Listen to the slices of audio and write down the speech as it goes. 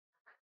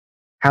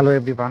Hello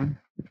everyone.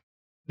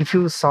 If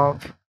you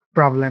solve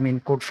problem in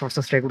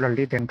Codeforces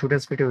regularly, then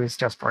today's video is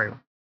just for you.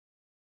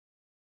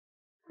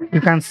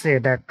 You can say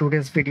that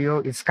today's video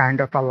is kind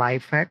of a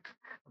life hack,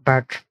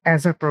 but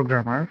as a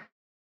programmer,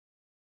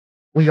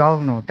 we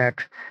all know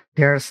that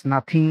there's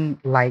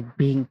nothing like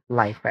being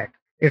life hack.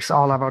 It's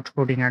all about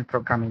coding and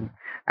programming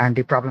and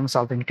the problem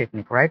solving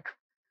technique, right?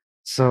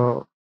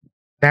 So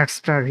that's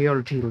the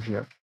real deal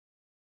here.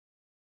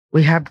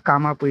 We have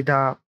come up with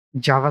a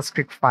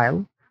JavaScript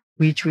file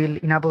which will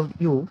enable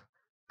you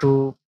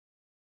to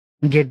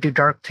get the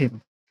dark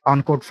theme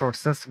on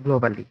Codeforces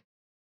globally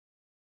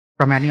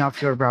from any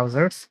of your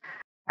browsers.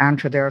 And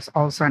there's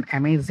also an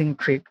amazing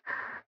trick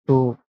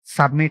to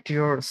submit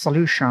your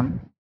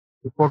solution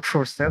to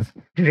Codeforces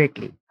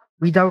directly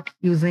without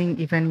using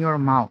even your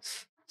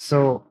mouse.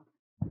 So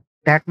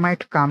that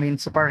might come in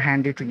super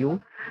handy to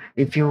you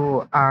if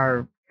you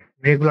are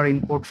regular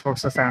in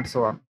Codeforces and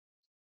so on.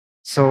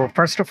 So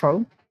first of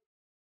all,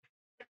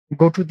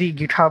 go to the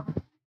GitHub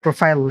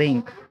profile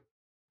link,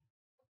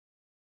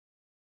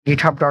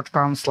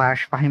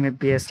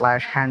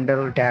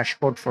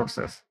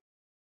 github.com/fahimfba/handle-codeforces.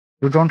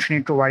 You don't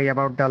need to worry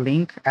about the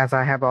link as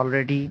I have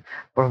already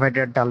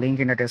provided the link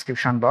in the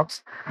description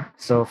box.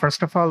 So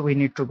first of all, we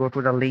need to go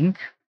to the link,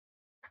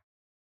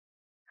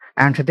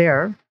 and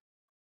there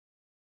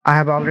I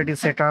have already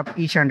set up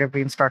each and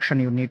every instruction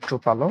you need to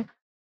follow.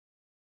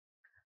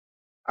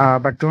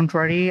 But don't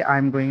worry,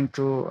 I'm going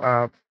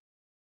to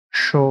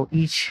show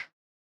each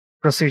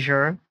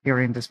procedure here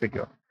in this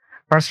video.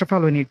 First of all,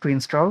 we need to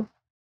install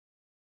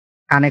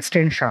an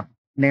extension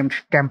named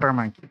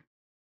TemperMonkey.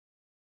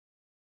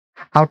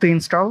 How to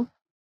install?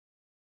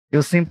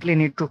 You simply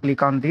need to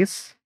click on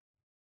this.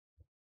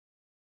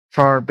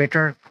 For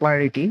better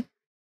clarity,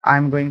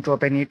 I'm going to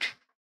open it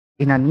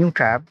in a new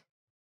tab.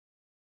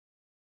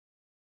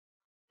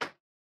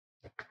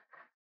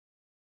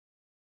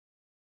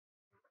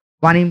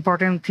 One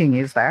important thing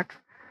is that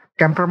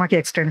TemperMonkey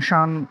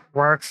extension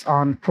works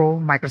on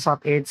Chrome,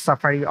 Microsoft Edge,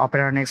 Safari,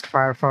 Opera Next,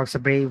 Firefox,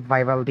 Brave,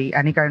 Vivaldi,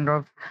 any kind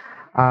of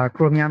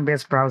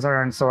Chromium-based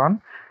browser, and so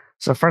on.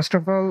 So first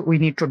of all, we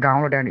need to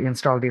download and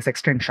install this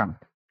extension.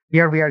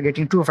 Here we are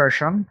getting two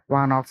versions.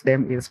 One of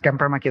them is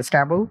TemperMonkey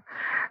Stable,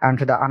 and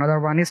the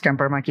another one is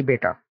TemperMonkey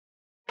Beta.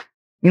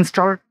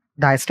 Install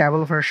the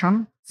stable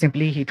version.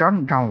 Simply hit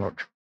on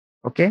download.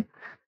 Okay.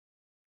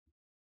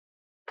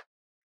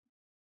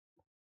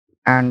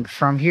 And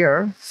from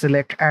here,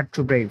 select Add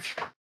to Brave.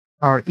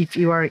 Or if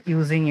you are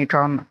using it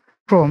on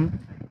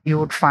Chrome, you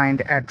would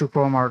find Add to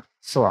Chrome or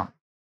so on.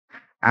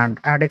 And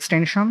add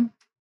extension.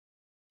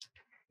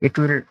 It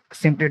will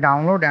simply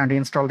download and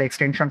install the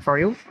extension for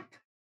you.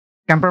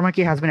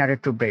 TemperMonkey has been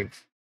added to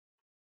Brave.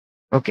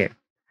 Okay.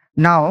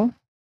 Now,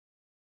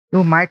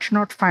 you might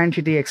not find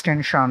the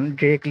extension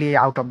directly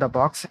out of the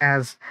box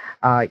as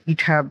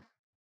it have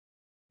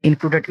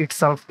included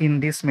itself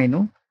in this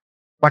menu.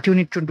 What you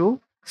need to do,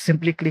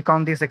 simply click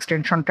on this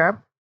extension tab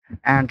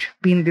and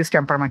pin this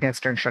TemperMonkey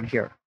extension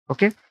here.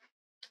 Okay.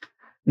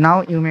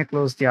 Now you may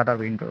close the other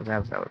windows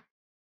as well.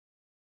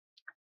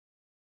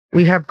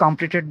 We have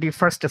completed the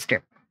first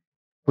step,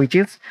 which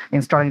is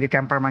installing the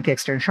TemperMonkey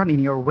extension in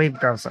your web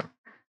browser.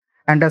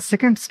 And the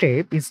second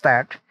step is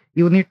that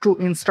you need to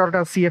install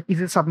the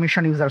Cfpc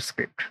submission user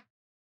script.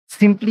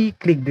 Simply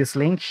click this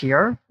link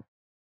here,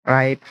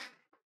 right?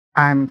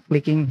 I'm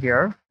clicking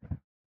here.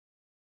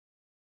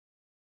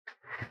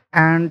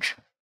 And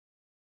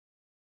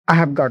I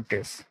have got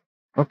this.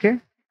 Okay.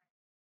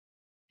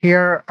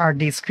 Here are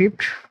the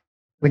script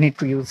we need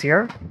to use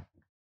here.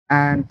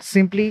 And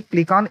simply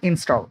click on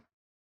install.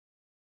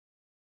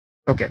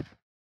 Okay.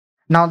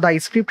 Now the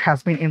script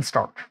has been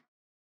installed.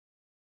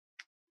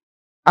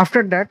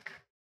 After that,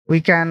 we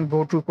can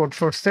go to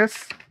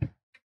Codeforces.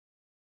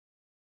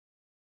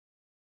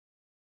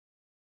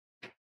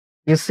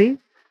 You see,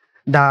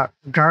 the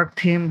dark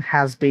theme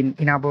has been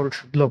enabled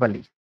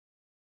globally.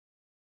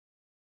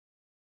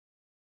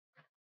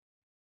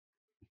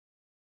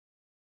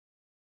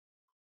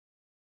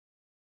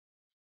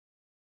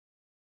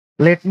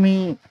 Let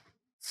me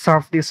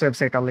surf this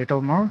website a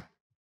little more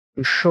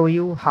to show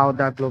you how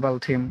the global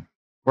theme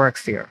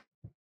works here.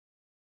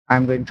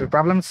 I'm going to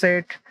problem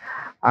set,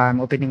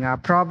 I'm opening a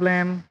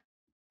problem,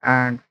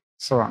 and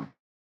so on.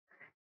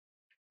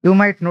 You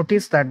might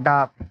notice that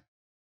the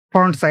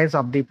font size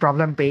of the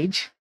problem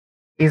page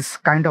is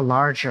kind of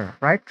larger,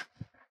 right?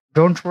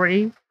 Don't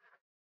worry,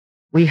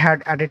 we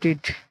had added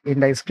it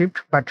in the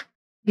script, but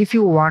if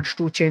you want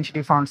to change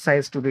the font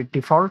size to the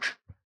default,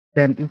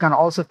 then you can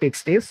also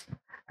fix this.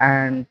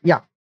 And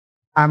yeah,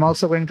 I'm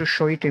also going to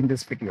show it in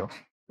this video.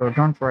 So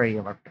don't worry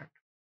about that.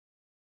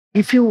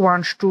 If you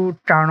want to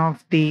turn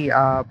off the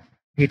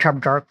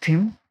GitHub dark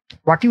theme,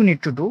 what you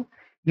need to do,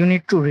 you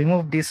need to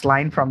remove this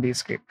line from the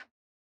script.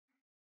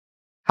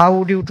 How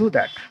would you do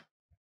that?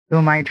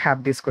 You might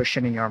have this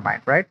question in your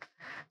mind, right?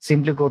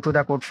 Simply go to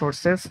the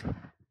Codeforces.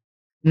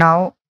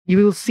 Now you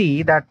will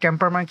see that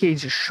TemperMonkey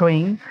is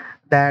showing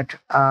that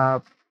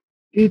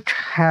it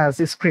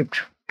has a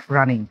script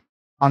running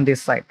on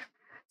this side.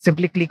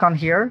 Simply click on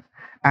here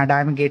and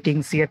I'm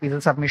getting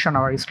Cfpc submission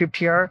or script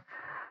here.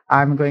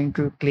 I'm going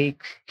to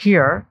click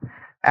here,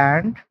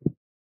 and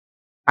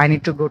I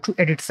need to go to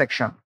edit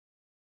section.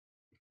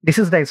 This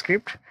is the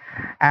script.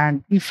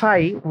 And if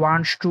I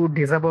want to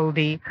disable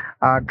the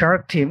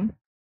dark theme,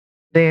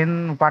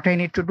 then what I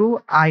need to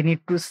do, I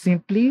need to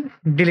simply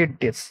delete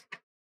this.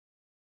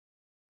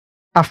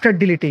 After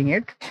deleting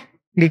it,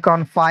 click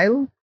on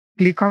File,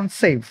 click on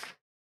Save.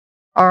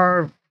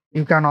 Or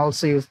you can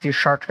also use the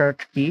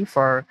shortcut key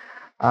for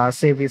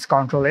save is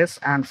Control S,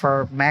 and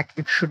for Mac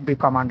it should be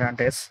Command and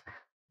S.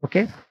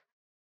 Okay.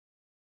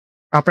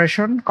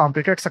 Operation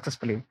completed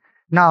successfully.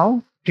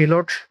 Now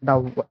reload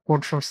the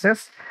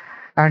Codeforces,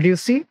 and you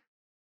see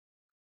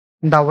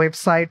the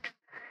website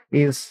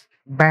is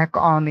back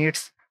on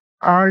its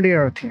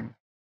earlier theme,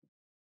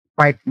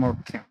 white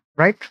mode theme,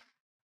 right?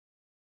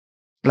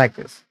 Like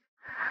this.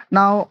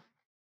 Now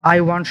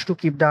I want to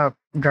keep the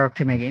dark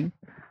theme again.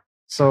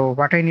 So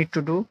what I need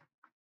to do,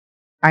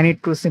 I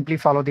need to simply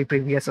follow the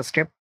previous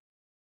step.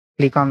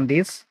 Click on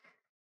this,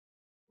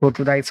 go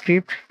to the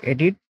script,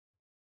 edit,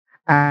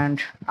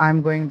 and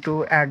I'm going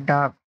to add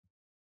the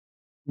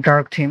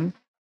dark theme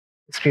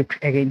script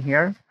again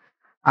here.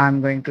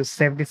 I'm going to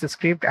save this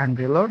script and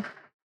reload.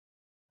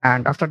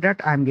 And after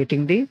that, I'm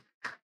getting the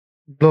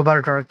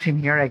global dark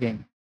theme here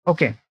again.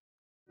 Okay,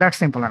 that's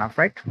simple enough,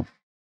 right?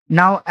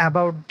 Now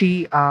about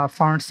the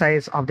font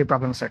size of the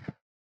problem set.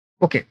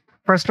 Okay,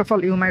 first of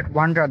all, you might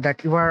wonder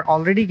that you are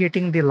already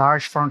getting the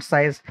large font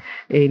size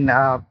in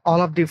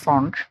all of the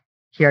font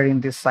here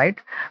in this site,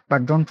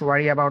 but don't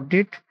worry about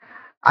it.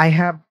 I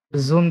have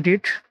zoomed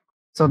it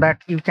so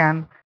that you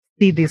can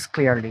see this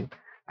clearly.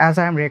 As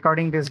I am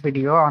recording this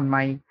video on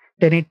my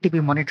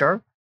 1080p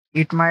monitor,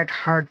 it might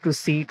hard to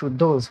see to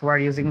those who are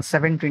using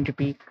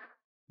 720p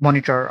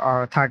monitor or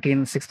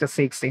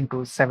 1366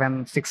 into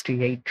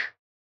 768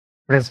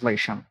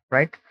 resolution,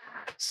 right?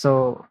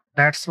 So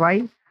that's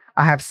why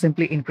I have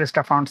simply increased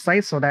the font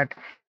size so that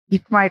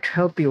it might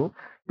help you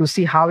to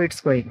see how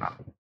it's going on.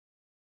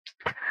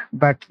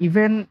 But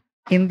even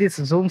in this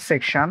zoom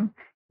section,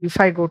 if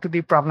I go to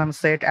the problem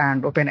set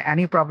and open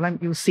any problem,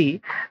 you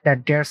see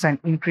that there's an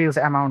increased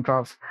amount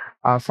of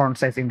font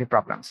size in the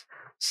problems.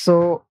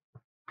 So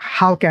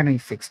how can we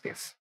fix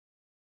this?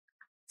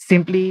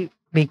 Simply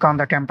click on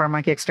the temper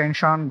mark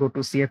extension, go to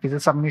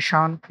Cfpc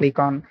submission, click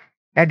on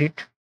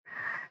edit.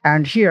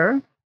 And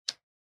here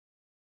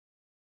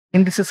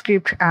in this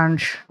script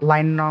and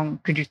line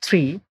number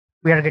 23,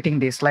 we are getting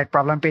this like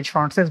problem page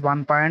font size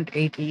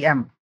 1.8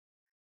 em.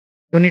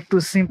 You need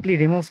to simply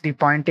remove the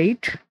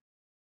 0.8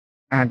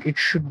 and it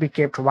should be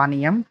kept 1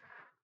 em.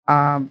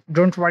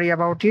 Don't worry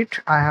about it.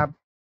 I have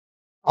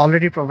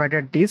already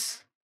provided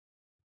this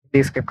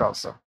script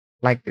also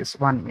like this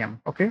 1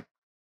 em. Okay.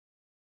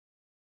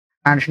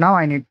 And now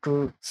I need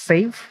to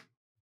save.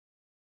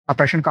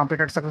 Operation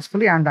completed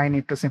successfully, and I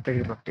need to simply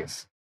reload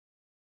this.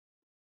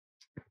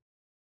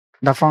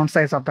 The font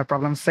size of the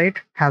problem set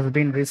has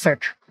been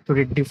reset to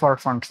the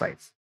default font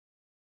size.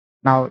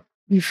 Now,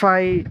 if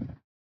I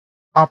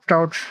opt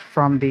out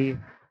from the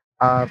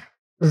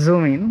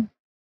zoom in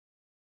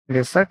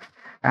reset,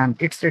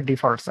 and it's the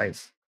default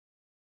size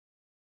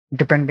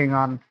depending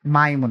on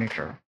my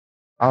monitor.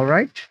 All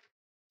right.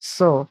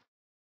 So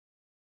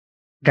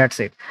that's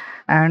it.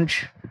 And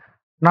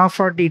now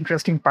for the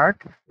interesting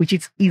part, which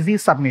is easy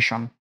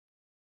submission.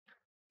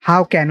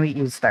 How can we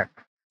use that?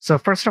 So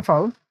first of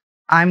all,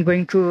 I'm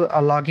going to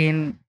log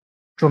in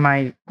to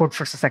my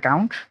Codeforces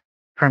account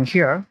from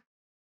here.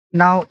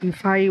 Now,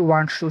 if I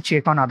want to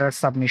check on other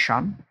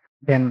submission,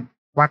 then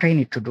what I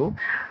need to do,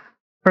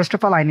 first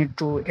of all, I need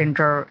to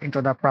enter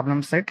into the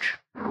problem set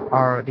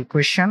or the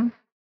question.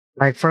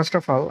 Like, first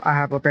of all, I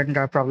have opened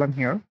a problem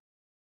here,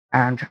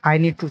 and I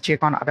need to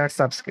check on other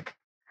subscript.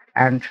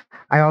 And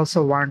I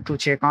also want to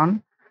check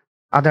on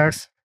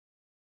others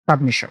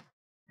submission.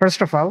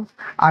 First of all,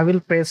 I will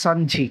press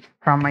on G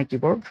from my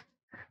keyboard,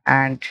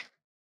 and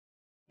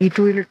it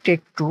will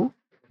take to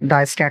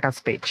the status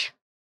page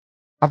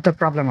of the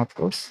problem, of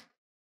course.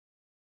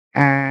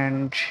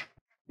 And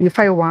if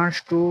I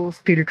want to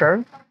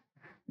filter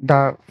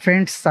the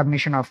friend's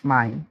submission of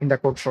mine in the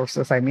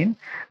Codeforces,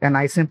 then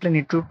I simply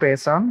need to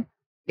press on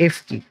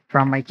F key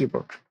from my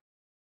keyboard.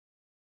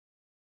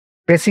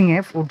 Pressing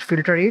F would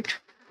filter it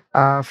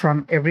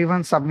from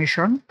everyone's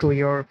submission to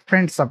your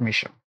friend's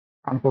submission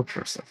on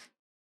Codeforces.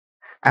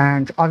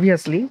 And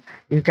obviously,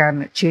 you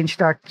can change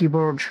the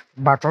keyboard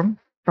button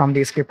from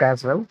the script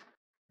as well.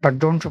 But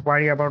don't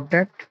worry about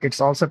that. It's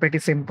also pretty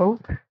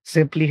simple.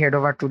 Simply head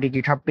over to the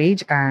GitHub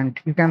page, and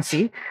you can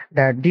see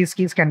that these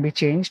keys can be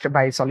changed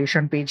by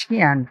solution page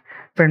key and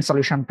friend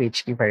solution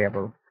page key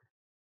variable.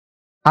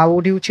 How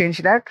would you change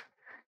that?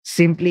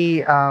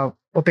 Simply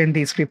open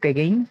the script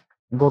again,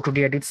 go to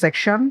the edit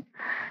section,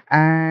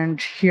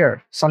 and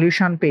here,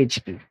 solution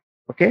page key.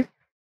 Okay.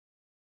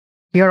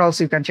 Here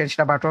also you can change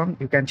the button.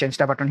 You can change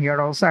the button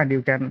here also, and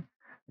you can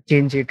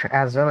change it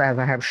as well as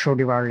I have showed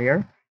you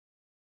earlier.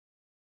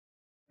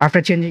 After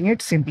changing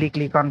it, simply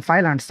click on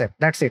File and Save.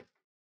 That's it.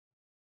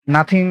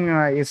 Nothing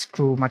is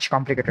too much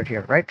complicated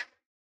here, right?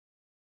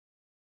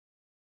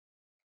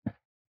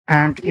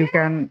 And you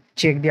can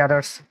check the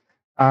others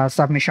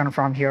submission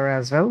from here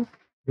as well,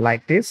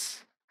 like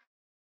this.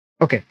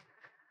 Okay,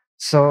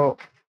 so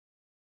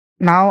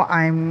now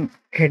I'm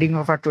heading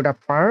over to the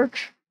part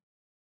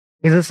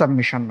is a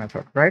submission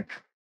method, right?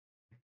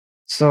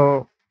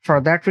 So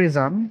for that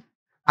reason,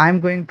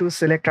 I'm going to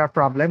select a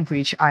problem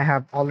which I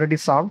have already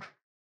solved,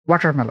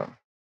 watermelon.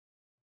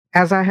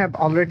 As I have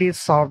already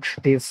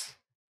solved this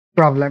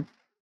problem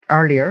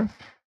earlier,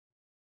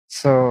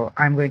 so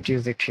I'm going to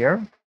use it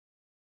here.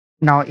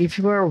 Now, if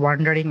you are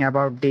wondering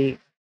about the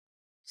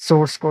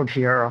source code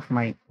here of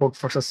my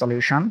Codeforces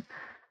solution,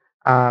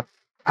 uh,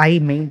 I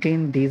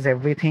maintain these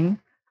everything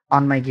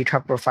on my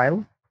GitHub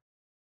profile.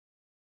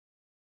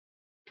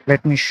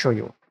 Let me show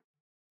you.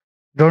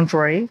 Don't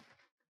worry,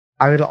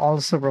 I will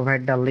also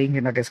provide the link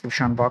in the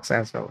description box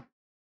as well.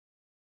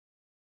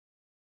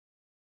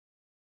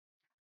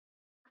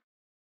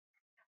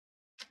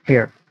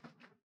 Here,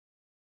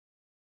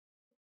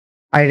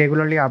 I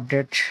regularly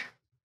update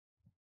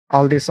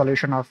all the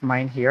solution of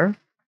mine here,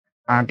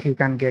 and you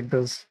can get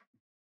those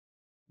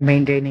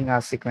maintaining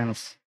a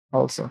sequence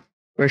also.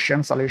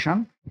 Question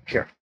solution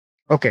here.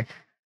 Okay,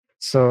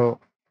 so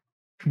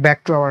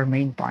back to our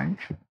main point.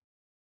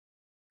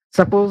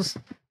 Suppose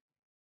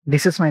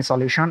this is my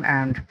solution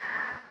and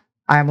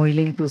I am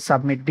willing to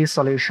submit this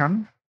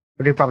solution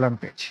to the problem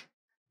page.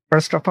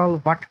 First of all,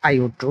 what I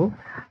would do,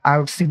 I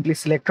would simply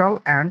select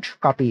all and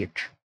copy it.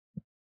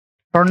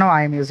 For now,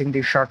 I am using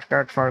the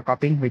shortcut for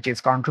copying, which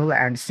is Ctrl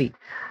and C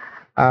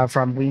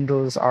from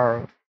Windows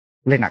or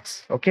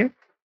Linux. Okay.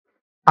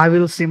 I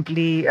will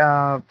simply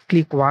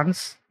click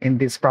once in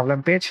this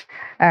problem page,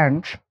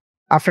 and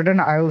after that,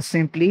 I will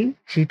simply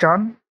hit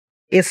on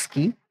S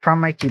key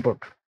from my keyboard.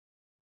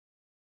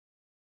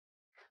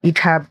 It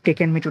have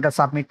taken me to the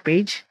submit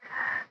page,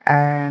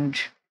 and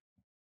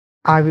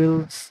I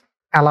will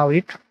allow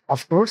it,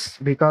 of course,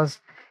 because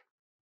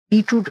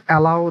it would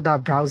allow the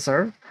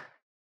browser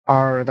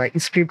or the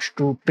script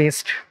to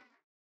paste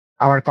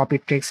our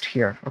copied text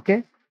here.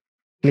 Okay,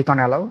 click on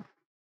allow.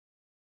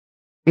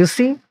 You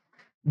see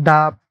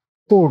the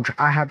code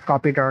I have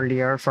copied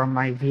earlier from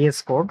my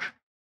VS Code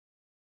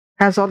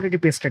has already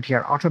pasted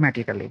here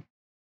automatically.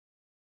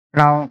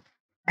 Now,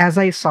 as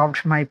I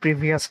solved my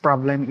previous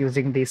problem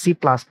using the C++,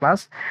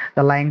 the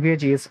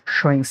language is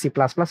showing C++,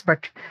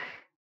 but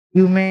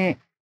you may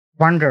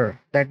wonder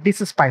that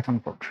this is Python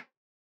code.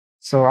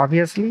 So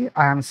obviously,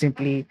 I am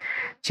simply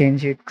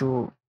change it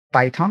to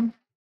Python.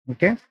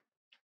 Okay.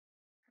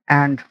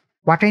 And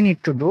what I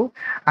need to do,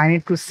 I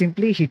need to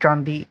simply hit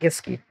on the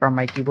S key from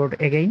my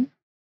keyboard again.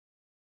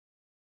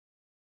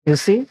 You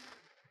see,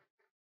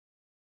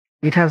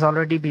 it has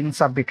already been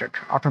submitted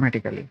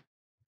automatically.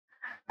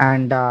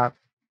 And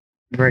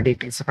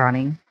Reddit is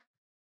running.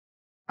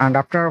 And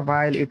after a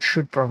while, it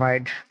should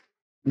provide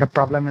the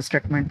problem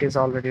statement is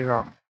already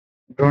wrong.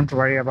 Don't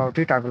worry about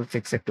it. I will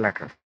fix it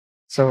later.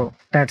 So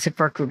that's it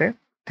for today.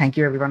 Thank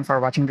you everyone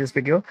for watching this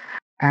video.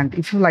 And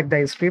if you like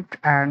the script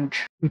and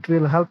it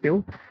will help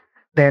you,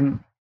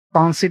 then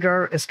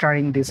consider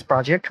starting this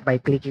project by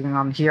clicking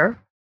on here.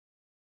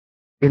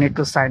 You need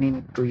to sign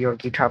in to your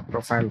GitHub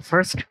profile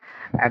first,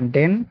 and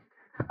then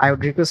I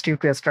would request you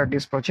to start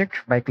this project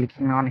by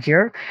clicking on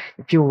here.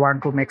 If you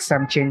want to make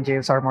some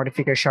changes or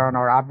modification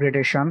or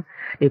upgradation,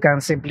 you can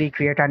simply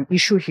create an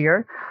issue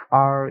here,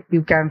 or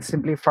you can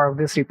simply forward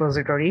this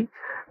repository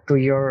to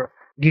your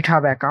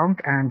GitHub account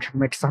and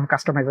make some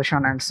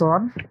customization and so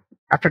on.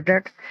 After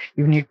that,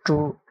 you need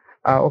to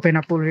open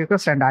a pull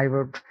request, and I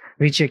would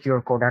recheck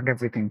your code and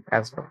everything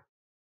as well.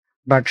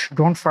 But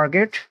don't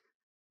forget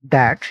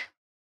that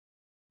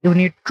you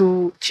need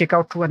to check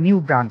out to a new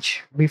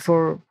branch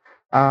before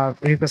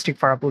requesting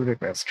for a pull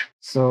request.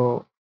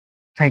 So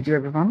thank you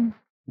everyone.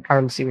 I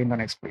will see you in the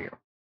next video.